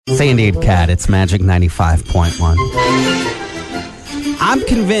Sandy and Cat, it's Magic 95.1. I'm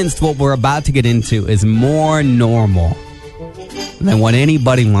convinced what we're about to get into is more normal than what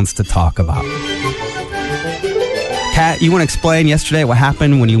anybody wants to talk about. Kat, you want to explain yesterday what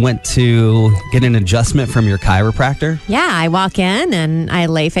happened when you went to get an adjustment from your chiropractor? Yeah, I walk in and I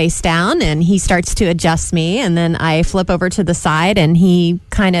lay face down and he starts to adjust me, and then I flip over to the side and he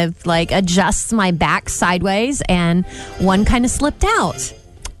kind of like adjusts my back sideways, and one kind of slipped out.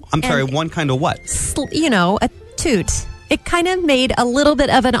 I'm sorry, one kind of what? A toot. It kind of made a little bit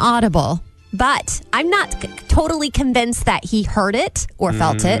of an audible, but I'm not totally convinced that he heard it or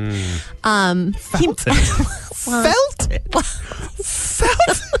felt it. Felt it? Felt it?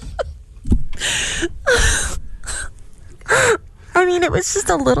 Felt it? I mean, it was just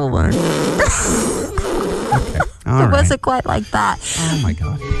a little one. Okay. All It right. wasn't quite like that. Oh, my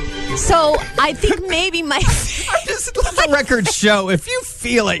God. So I think maybe my... Just let the record show. If you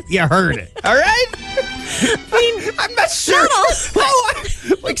feel it, you heard it. All right? I'm not sure.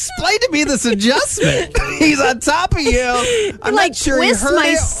 Explain to me this adjustment. He's on top of you. I'm not sure he heard my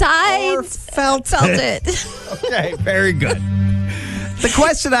it sides, or felt it. Okay, very good. The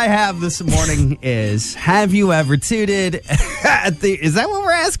question I have this morning is, have you ever tooted at the... Is that what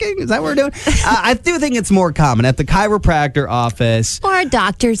we're asking? Is that what we're doing? I do think it's more common at the chiropractor office. Or a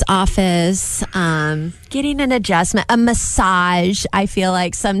doctor's office, getting an adjustment, a massage. I feel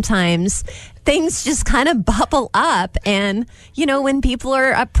like sometimes things just kind of bubble up. And, when people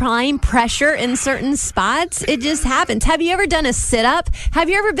are applying pressure in certain spots, it just happens. Have you ever done a sit-up? Have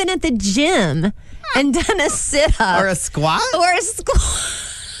you ever been at the gym and done a sit-up? Or a squat? Or a squat.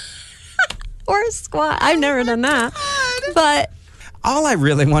 Or a squat. I've never done that. But... all I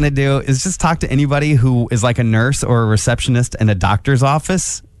really want to do is just talk to anybody who is like a nurse or a receptionist in a doctor's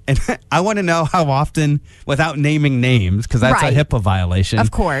office. And I want to know how often, without naming names, because that's Right. a HIPAA violation.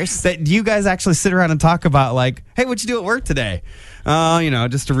 Of course. That you guys actually sit around and talk about, like, hey, what'd you do at work today?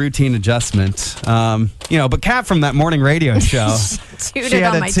 Just a routine adjustment. But Kat from that morning radio show, Tooted she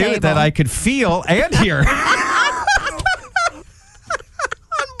had on a my toot table. that I could feel and hear.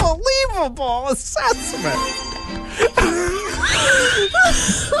 Unbelievable assessment.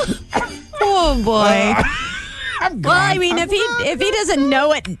 Oh, boy. I'm Well, gone. I mean, if he doesn't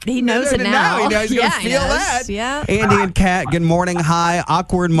know it, he knows it now. He knows, he's gonna he feel knows. that. Yeah. Andy and Kat, good morning. Hi.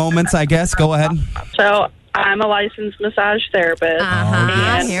 Awkward moments, I guess. Go ahead. So I'm a licensed massage therapist.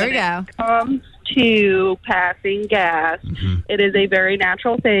 And Here we when go. it comes to passing gas, it is a very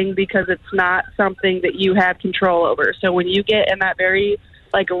natural thing because it's not something that you have control over. So when you get in that very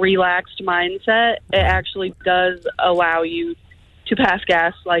relaxed mindset, it actually does allow you to pass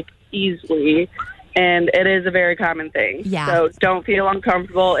gas easily. And it is a very common thing. Yeah. So don't feel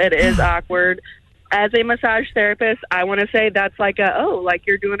uncomfortable. It is awkward. As a massage therapist, I want to say that's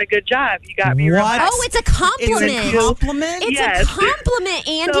you're doing a good job. You got me What? relaxed. Oh, it's a compliment. It's a compliment? It's Yes. a compliment,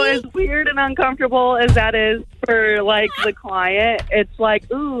 Andy. So as weird and uncomfortable as that is for the client, it's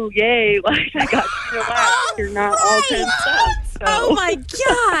ooh, yay, I got you relaxed. You're not all tensed up. So. Oh my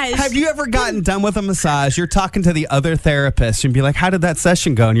gosh. Have you ever gotten done with a massage? You're talking to the other therapist and be like, how did that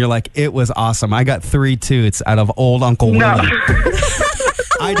session go? And you're like, it was awesome. I got 3 toots out of old Uncle No. Willie.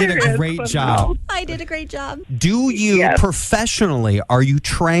 I did a great But job. no. I did a great job. Do you Yes. professionally, are you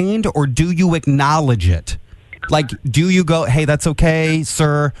trained or do you acknowledge it? Do you go, hey, that's okay,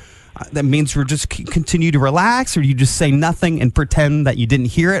 sir? That means we're just continue to relax, or do you just say nothing and pretend that you didn't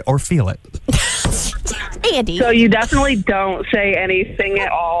hear it or feel it? Andy. So you definitely don't say anything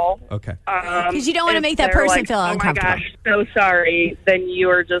at all. Okay. Because you don't want to if make that they're person feel uncomfortable. Oh my gosh, so sorry. Then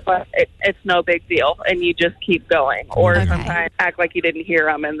you're just it's no big deal, and you just keep going. Or Okay. sometimes act like you didn't hear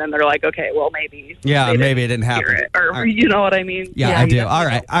them, and then they're like, okay, well maybe. Yeah, they maybe it didn't hear happen. it. Or All right. you know what I mean? Yeah, I you do.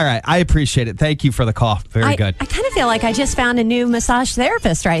 definitely All right. I appreciate it. Thank you for the call. Very good. I kind of feel like I just found a new massage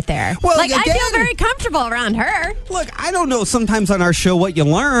therapist right there. Well, I again- feel very comfortable around her. Look, I don't know sometimes on our show what you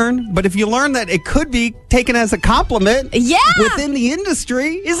learn, but if you learn that it could be taken as a compliment Yeah. within the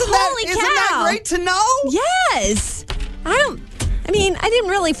industry, isn't Holy that cow. great to know? Yes. I didn't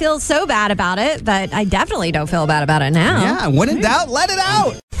really feel so bad about it, but I definitely don't feel bad about it now. Yeah, when in doubt, let it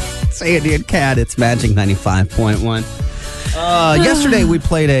out. Sandy and Cat, it's Magic 95.1. Yesterday we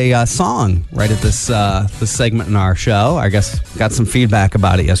played a song right at this segment in our show. I guess got some feedback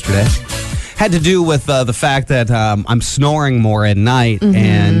about it yesterday. Had to do with the fact that I'm snoring more at night,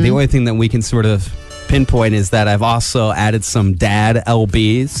 and the only thing that we can sort of pinpoint is that I've also added some dad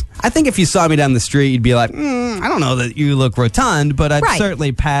LBs. I think if you saw me down the street, you'd be like, I don't know that you look rotund, but I've Right.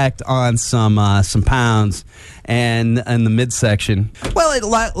 certainly packed on some pounds. and in the midsection. Well, it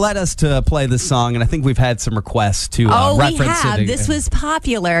led us to play this song, and I think we've had some requests to reference we have. it. This was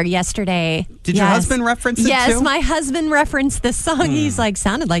popular yesterday. Did your husband reference it too? Yes, my husband referenced this song. He's like,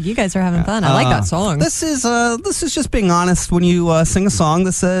 sounded like you guys are having fun. I like that song. This is just being honest when you sing a song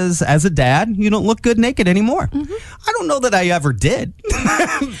that says, as a dad, you don't look good naked anymore. I don't know that I ever did,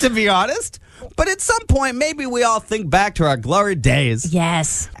 to be honest. But at some point, maybe we all think back to our glory days.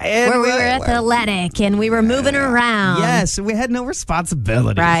 Yes. And where we were athletic and we were moving around. Yes, we had no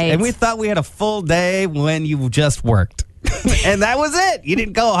responsibilities. Right. And we thought we had a full day when you just worked. And that was it. You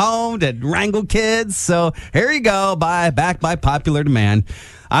didn't go home to wrangle kids. So here you go, back by popular demand.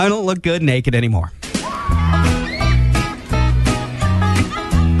 I don't look good naked anymore.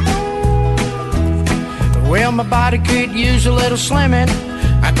 Well, my body could use a little slimming.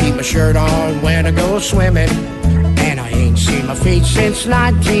 I keep my shirt on when I go swimming, and I ain't seen my feet since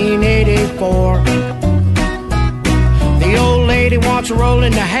 1984. The old lady wants to roll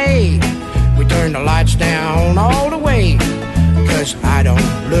in the hay. We turn the lights down all the way, 'cause I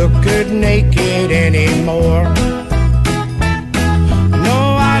don't look good naked anymore.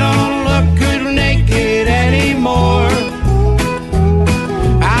 No, I don't look good naked anymore.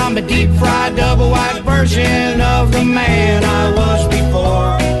 I'm a deep-fried, double-wide version of the man I was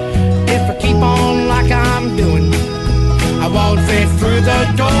before. If I keep on like I'm doing, I won't fit through the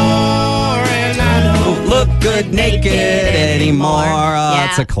door, and I don't look good naked anymore.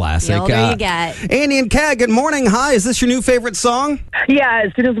 It's a classic. The older you get. Andy and Kat, good morning. Hi, is this your new favorite song? Yeah,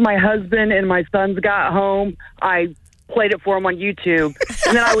 as soon as my husband and my sons got home, I played it for them on YouTube.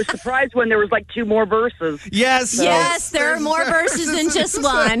 And then I was surprised when there was like 2 more verses. Yes. Yes, there are more verses than just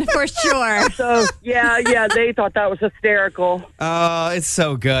one, for sure. So, yeah, they thought that was hysterical. Oh, it's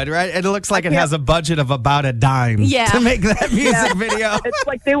so good, right? It looks like it has a budget of about a dime to make that music video. It's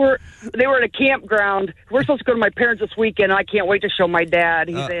like they were at a campground. We're supposed to go to my parents this weekend, and I can't wait to show my dad.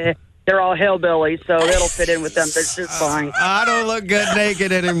 They're all hillbillies, so it'll fit in with them. That's just fine. I don't look good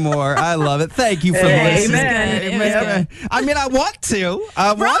naked anymore. I love it. Thank you for listening. Amen. I mean, I want to,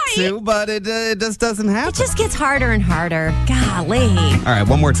 but it just doesn't happen. It just gets harder and harder. Golly. All right,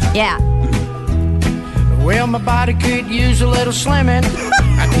 one more time. Yeah. Well, my body could use a little slimming.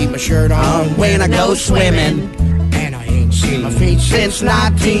 I keep my shirt on when I go swimming, and I ain't seen my feet since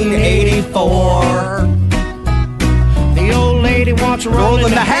 1984. The old lady wants to roll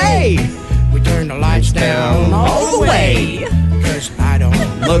in the hay. We turn the lights down all the way, 'cause I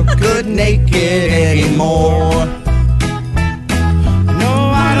don't look good naked anymore.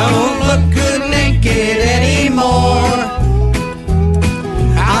 No, I don't look good naked anymore.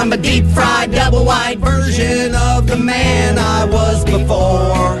 I'm a deep-fried, double-wide version of the man I was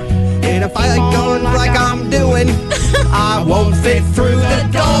before. And if I go like I'm doing, I won't fit through the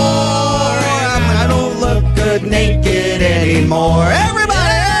door. I don't look good naked anymore. Everybody!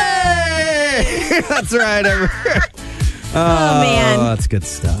 That's right. Oh, man. That's good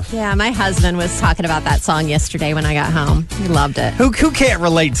stuff. Yeah, my husband was talking about that song yesterday when I got home. He loved it. Who can't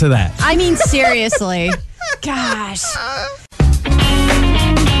relate to that? I mean, seriously. Gosh.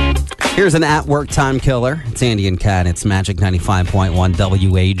 Here's an at-work time killer. It's Andy and Kat. It's Magic 95.1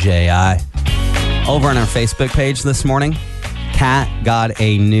 WAJI. Over on our Facebook page this morning, Kat got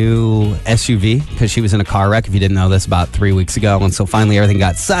a new SUV because she was in a car wreck, if you didn't know this, about 3 weeks ago. And so finally everything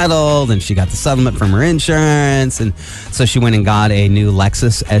got settled and she got the settlement from her insurance. And so she went and got a new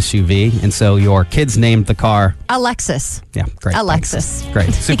Lexus SUV. And so your kids named the car Alexis. Yeah, great. Alexis. Thanks.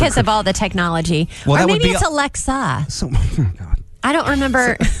 Great. Super because cool. of all the technology. Well, or that would maybe be it's Alexa. So, oh God. I don't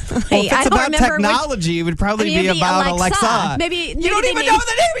remember. Well, if it's about technology, it would probably be about Alexa. Maybe you don't even know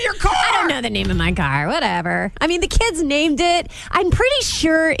the name of your car. I don't know the name of my car. Whatever. I mean, the kids named it. I'm pretty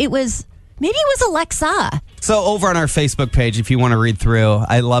sure it was. Maybe it was Alexa. So over on our Facebook page, if you want to read through,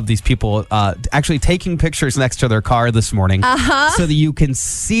 I love these people actually taking pictures next to their car this morning so that you can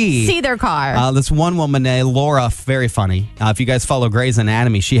see their car. This one woman named Laura, very funny. If you guys follow Grey's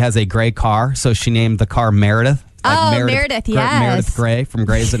Anatomy, she has a gray car, so she named the car Meredith. Meredith, yes. Meredith Grey from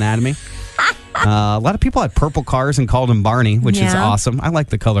Grey's Anatomy. A lot of people had purple cars and called him Barney, which is awesome. I like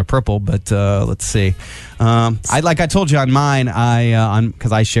the color purple, but let's see. I told you on mine,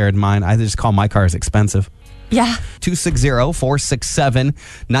 because I shared mine, I just call my cars expensive. Yeah.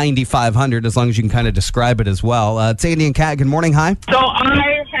 260-467-9500, as long as you can kind of describe it as well. It's Andy and Kat. Good morning. Hi. So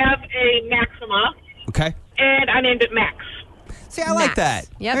I have a Maxima. Okay. And I named it Max. See, I like that.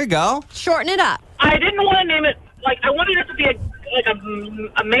 Yep. There you go. Shorten it up. I didn't want to name it, I wanted it to be a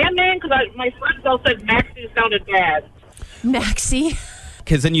man name, because my friends all said Maxie sounded bad. Maxie.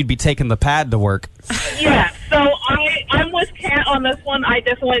 Because then you'd be taking the pad to work. Yeah, so I'm with Kat. Kat on this one. I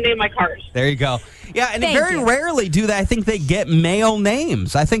definitely name my cars. There you go. Yeah, and Thank very you. rarely do they. I think they get male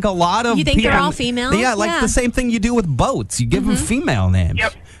names. I think a lot of You think they're people- all female? Yeah, like Yeah. the same thing you do with boats. You give them female names.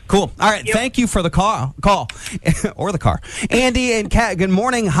 Yep. Cool. All right. Yep. Thank you for the call or the car. Andy and Kat, good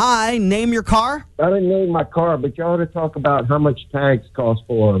morning. Hi. Name your car. I didn't name my car, but you ought to talk about how much tags cost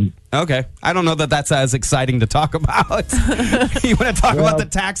for them. Okay. I don't know that that's as exciting to talk about. You want to talk about the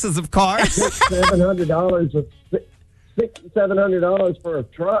taxes of cars? $700 for a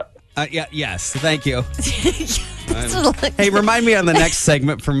truck. Yes. Thank you. Hey, remind me on the next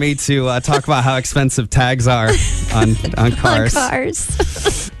segment for me to talk about how expensive tags are on cars. On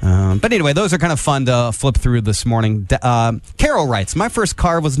cars. But anyway, those are kind of fun to flip through this morning. Carol writes, my first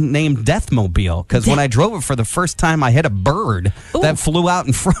car was named Deathmobile because when I drove it for the first time, I hit a bird that flew out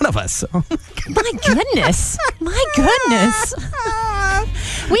in front of us. My goodness. My goodness.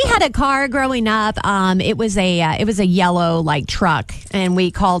 We had a car growing up. It was a yellow like truck, and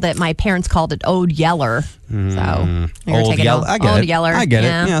my parents called it Old Yeller. So we were Old taking Yeller. Old I get it. Yeller. I get it.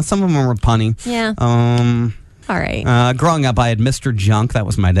 Yeah, some of them were punny. Yeah. All right. Growing up, I had Mr. Junk. That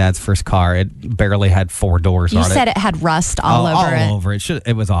was my dad's first car. It barely had 4 doors You on it. said it had rust all over it. All over it.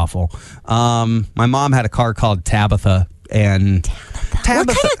 It was awful. My mom had a car called Tabitha. And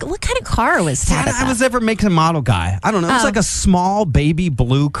What kind of car was Tabitha? I was ever making a model guy. I don't know. It was like a small baby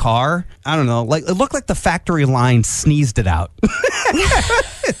blue car. I don't know. Like it looked like the factory line sneezed it out.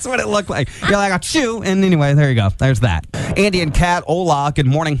 It's what it looked like. You're like, achoo. And anyway, there you go. There's that. Andy and Kat, hola. Good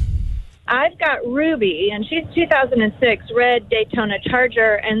morning. I've got Ruby, and she's 2006 red Daytona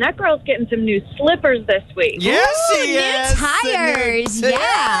Charger, and that girl's getting some new slippers this week. Yes, she New is. tires. Yeah.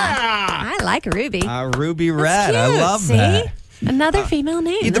 I like Ruby. Ruby Red. I Cute. love See? that. Another female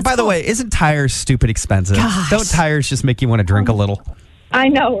name. That's By the cool. way, isn't tires stupid expensive? Gosh. Don't tires just make you want to drink a little? I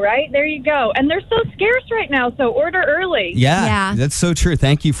know, right? There you go. And they're so scarce right now, so order early. Yeah, that's so true.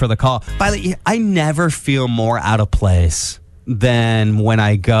 Thank you for the call. By the way, I never feel more out of place than when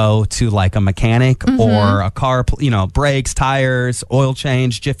I go to like a mechanic or a car, brakes, tires, oil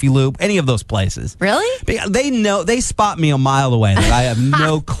change, Jiffy Lube, any of those places. Really? They spot me a mile away that I have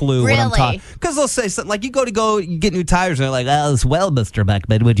no clue what I'm Really? talking. Because they'll say something like, you get new tires, and they're like, well, Mr.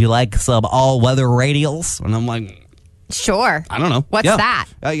 Beckman, would you like some all-weather radials? And I'm like, Sure. I don't know. What's Yeah. that?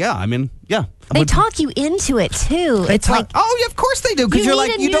 Yeah. They talk you into it too. It's like oh yeah, of course they do. Because you're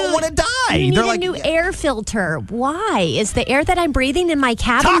like, you don't want to die. You need They're a like, new air filter. Why? Is the air that I'm breathing in my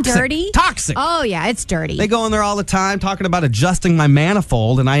cabin Toxic. dirty? Toxic. Oh yeah, it's dirty. They go in there all the time talking about adjusting my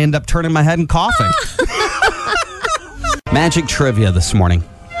manifold, and I end up turning my head and coughing. Magic trivia this morning.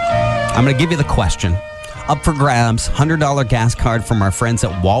 I'm going to give you the question. Up for grabs, $100 gas card from our friends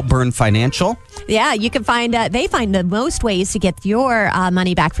at Walburn Financial. Yeah, you can find, they find the most ways to get your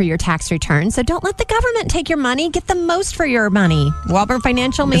money back for your tax return. So don't let the government take your money. Get the most for your money. Walburn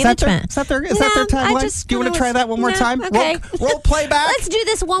Financial Management. Is that their tagline? Do you want to try that one more time? Okay. Roll playback. Let's do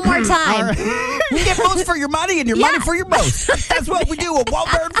this one more time. All right. You get most for your money and your money for your most. That's what we do at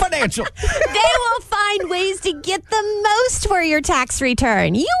Walburn Financial. They will find ways to get the most for your tax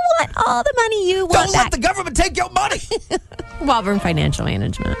return. You want all the money you want Don't back. let the government take your money. Walburn Financial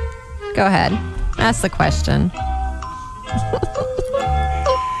Management. Go ahead. Ask the question.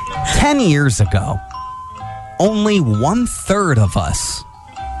 10 years ago, only 1/3 of us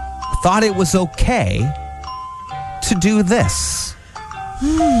thought it was okay to do this.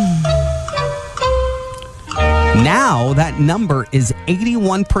 Now that number is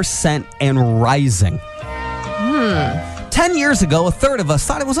 81% and rising. 10 years ago, 1/3 of us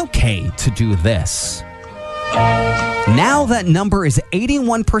thought it was okay to do this. Now that number is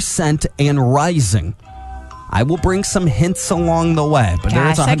 81% and rising. I will bring some hints along the way, but there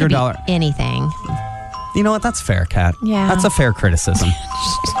is Gosh, that could be $100. anything. You know what? That's fair, Kat. Yeah. That's a fair criticism. Do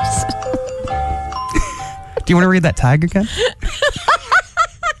you want to read that tag again?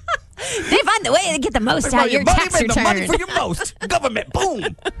 They find the way to get the most out of your tax The money return. for your most. Government, boom.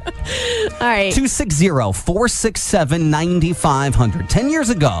 All right. 260-467-9500. 10 years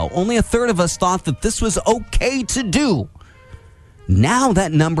ago, only 1/3 of us thought that this was okay to do. Now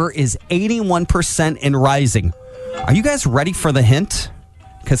that number is 81% and rising. Are you guys ready for the hint?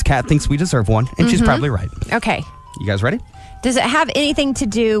 Because Kat thinks we deserve one, and she's probably right. Okay. You guys ready? Does it have anything to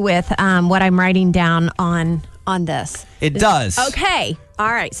do with what I'm writing down on this? It does. Okay.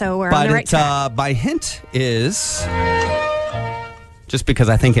 All right. So we're on the right track. My hint is, just because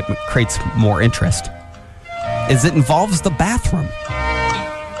I think it creates more interest, is it involves the bathroom.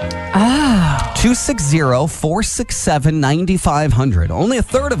 260-467-9500. Only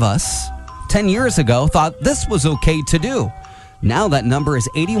 1/3 of us 10 years ago thought this was okay to do. Now that number is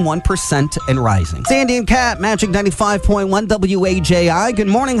 81% and rising. Sandy and Cat, Magic 95.1 WAJI. Good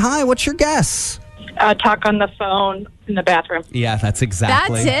morning. Hi, what's your guess? Talk on the phone in the bathroom. Yeah, that's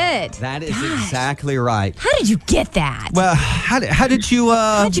exactly. That's it. That is exactly right. How did you get that? Well, how did you,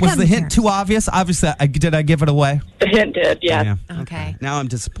 was come the hint here? too obvious? Obviously, did I give it away? The hint did, yeah. Okay. Now I'm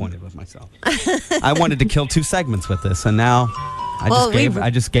disappointed with myself. I wanted to kill 2 segments with this, and now I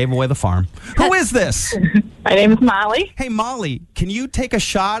just gave away the farm. Who is this? My name is Molly. Hey, Molly, can you take a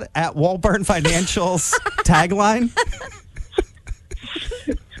shot at Walburn Financial's tagline?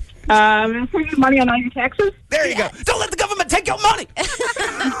 Free money on all your taxes? There you go. Don't let the government take your money.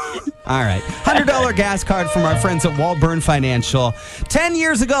 All right. $100 gas card from our friends at Walburn Financial. 10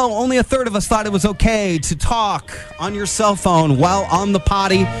 years ago, only a third of us thought it was okay to talk on your cell phone while on the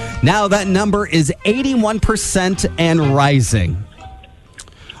potty. Now that number is 81% and rising.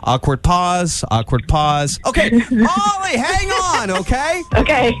 Awkward pause. Okay, Molly, hang on, okay?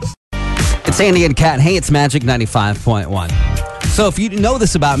 Okay. It's Andy and Kat. Hey, it's Magic 95.1. So if you know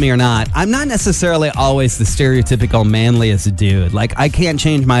this about me or not, I'm not necessarily always the stereotypical manliest dude. Like, I can't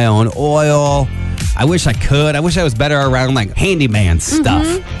change my own oil. I wish I could. I wish I was better around, like, handyman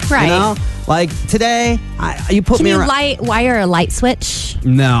stuff. Right. You know? Like, today, you put Can me you around. wire a light switch?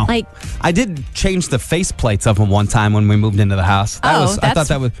 No. Like, I did change the face plates of them one time when we moved into the house.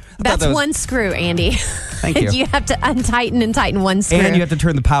 That's one screw, Andy. Thank you. You have to untighten and tighten one screw. And you have to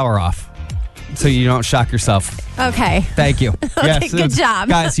turn the power off so you don't shock yourself. Okay. Thank you. Okay, good job.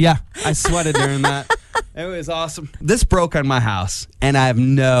 Guys, yeah, I sweated during that. It was awesome. This broke on my house, and I have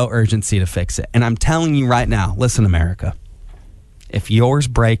no urgency to fix it. And I'm telling you right now, listen, America, if yours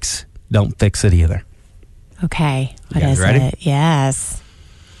breaks, don't fix it either. Okay. What You guys is ready? it? Yes.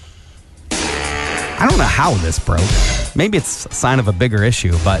 I don't know how this broke. Maybe it's a sign of a bigger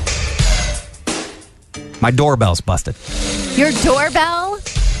issue, but my doorbell's busted. Your doorbell?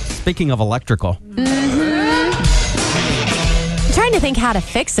 Speaking of electrical. I'm trying to think how to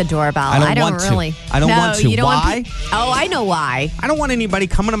fix a doorbell. I don't want to. really. I don't want to. You don't Why? I know why. I don't want anybody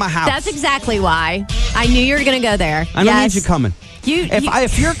coming to my house. That's exactly why. I knew you were going to go there. I don't need you coming.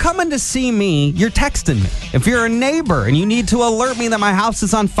 If you're coming to see me, you're texting me. If you're a neighbor and you need to alert me that my house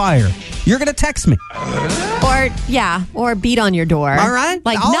is on fire, you're going to text me. Or beat on your door. All right?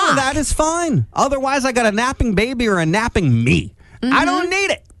 Like, all knock. of that is fine. Otherwise, I got a napping baby or a napping me. I don't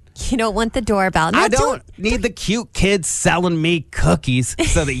need it. You don't want the doorbell. I don't need the cute kids selling me cookies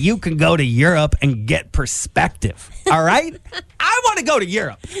so that you can go to Europe and get perspective. All right? I want to go to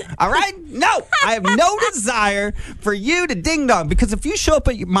Europe. All right? No, I have no desire for you to ding dong, because if you show up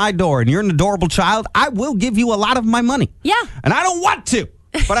at my door and you're an adorable child, I will give you a lot of my money. Yeah. And I don't want to,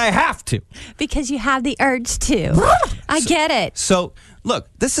 but I have to. Because you have the urge to. I get it. So, look,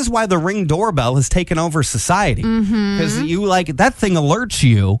 this is why the Ring doorbell has taken over society. Because that thing alerts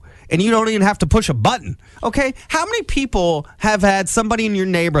you, and you don't even have to push a button. Okay? How many people have had somebody in your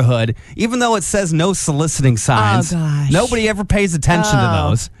neighborhood, even though it says no soliciting signs, Oh, gosh. nobody ever pays attention to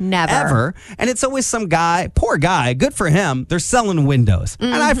those. Never. Ever. And it's always some guy, poor guy, good for him, they're selling windows.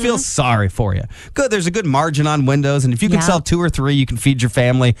 And I feel sorry for you. Good, there's a good margin on windows, and if you can sell 2 or 3, you can feed your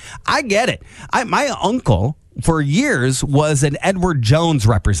family. I get it. My uncle, for years, was an Edward Jones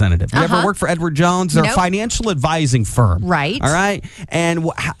representative. You ever work for Edward Jones? They're a financial advising firm. Right. All right. And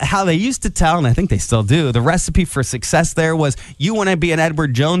how they used to tell, and I think they still do, the recipe for success there was, you want to be an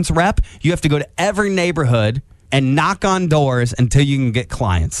Edward Jones rep, you have to go to every neighborhood and knock on doors until you can get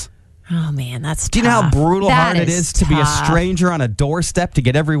clients. Oh, man, that's tough. Do you know how brutal That hard it is to be a tough. stranger on a doorstep to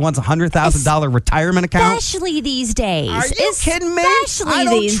get everyone's $100,000 retirement account? Especially these days. Are you kidding me? Especially I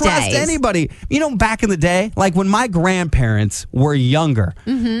don't these trust days. anybody. You know, back in the day, like when my grandparents were younger,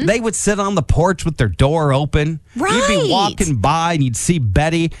 they would sit on the porch with their door open. You'd be Right. walking by and you'd see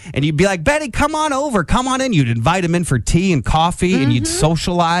Betty, and you'd be like, Betty, come on over, come on in. You'd invite them in for tea and coffee, and you'd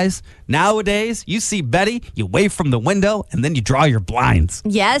socialize. Nowadays, you see Betty, you wave from the window, and then you draw your blinds.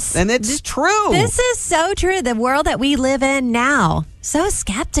 Yes. And it's true. This is so true. The world that we live in now. So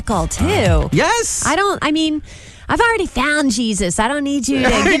skeptical, too. Yes. I've already found Jesus. I don't need you to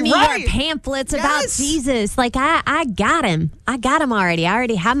give me Right. your pamphlets about Yes. Jesus. Like, I got him. I got him already. I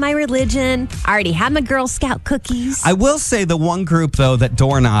already have my religion. I already have my Girl Scout cookies. I will say the one group, though, that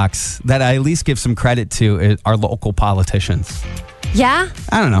door knocks that I at least give some credit to is our local politicians. Yeah?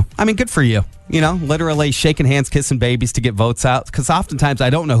 I don't know. I mean, good for you. You know, literally shaking hands, kissing babies to get votes out. Because oftentimes I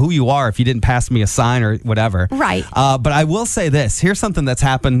don't know who you are if you didn't pass me a sign or whatever. Right. But I will say this. Here's something that's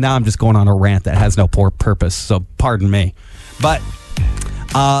happened. Now I'm just going on a rant that has no purpose. So pardon me. But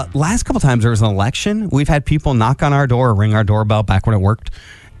last couple times there was an election. We've had people knock on our door or ring our doorbell back when it worked.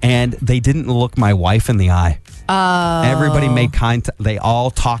 and they didn't look my wife in the eye. Oh. Everybody made contact. They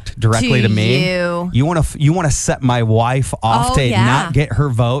all talked directly to me. You want to set my wife off to not get her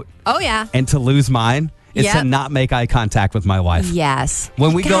vote? Oh, yeah. And to lose mine? Is to not make eye contact with my wife. Yes.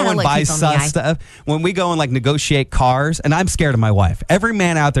 When we go and buy stuff, when we go and like negotiate cars, and I'm scared of my wife. Every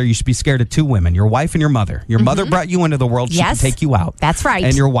man out there, you should be scared of two women, your wife and your mother. Your mother brought you into the world. She can take you out. That's right.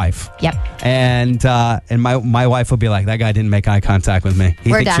 And your wife. Yep. And my wife will be like, that guy didn't make eye contact with me.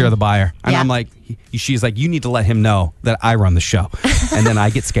 He thinks you're the buyer. And I'm like, she's like, you need to let him know that I run the show. And then I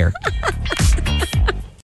get scared.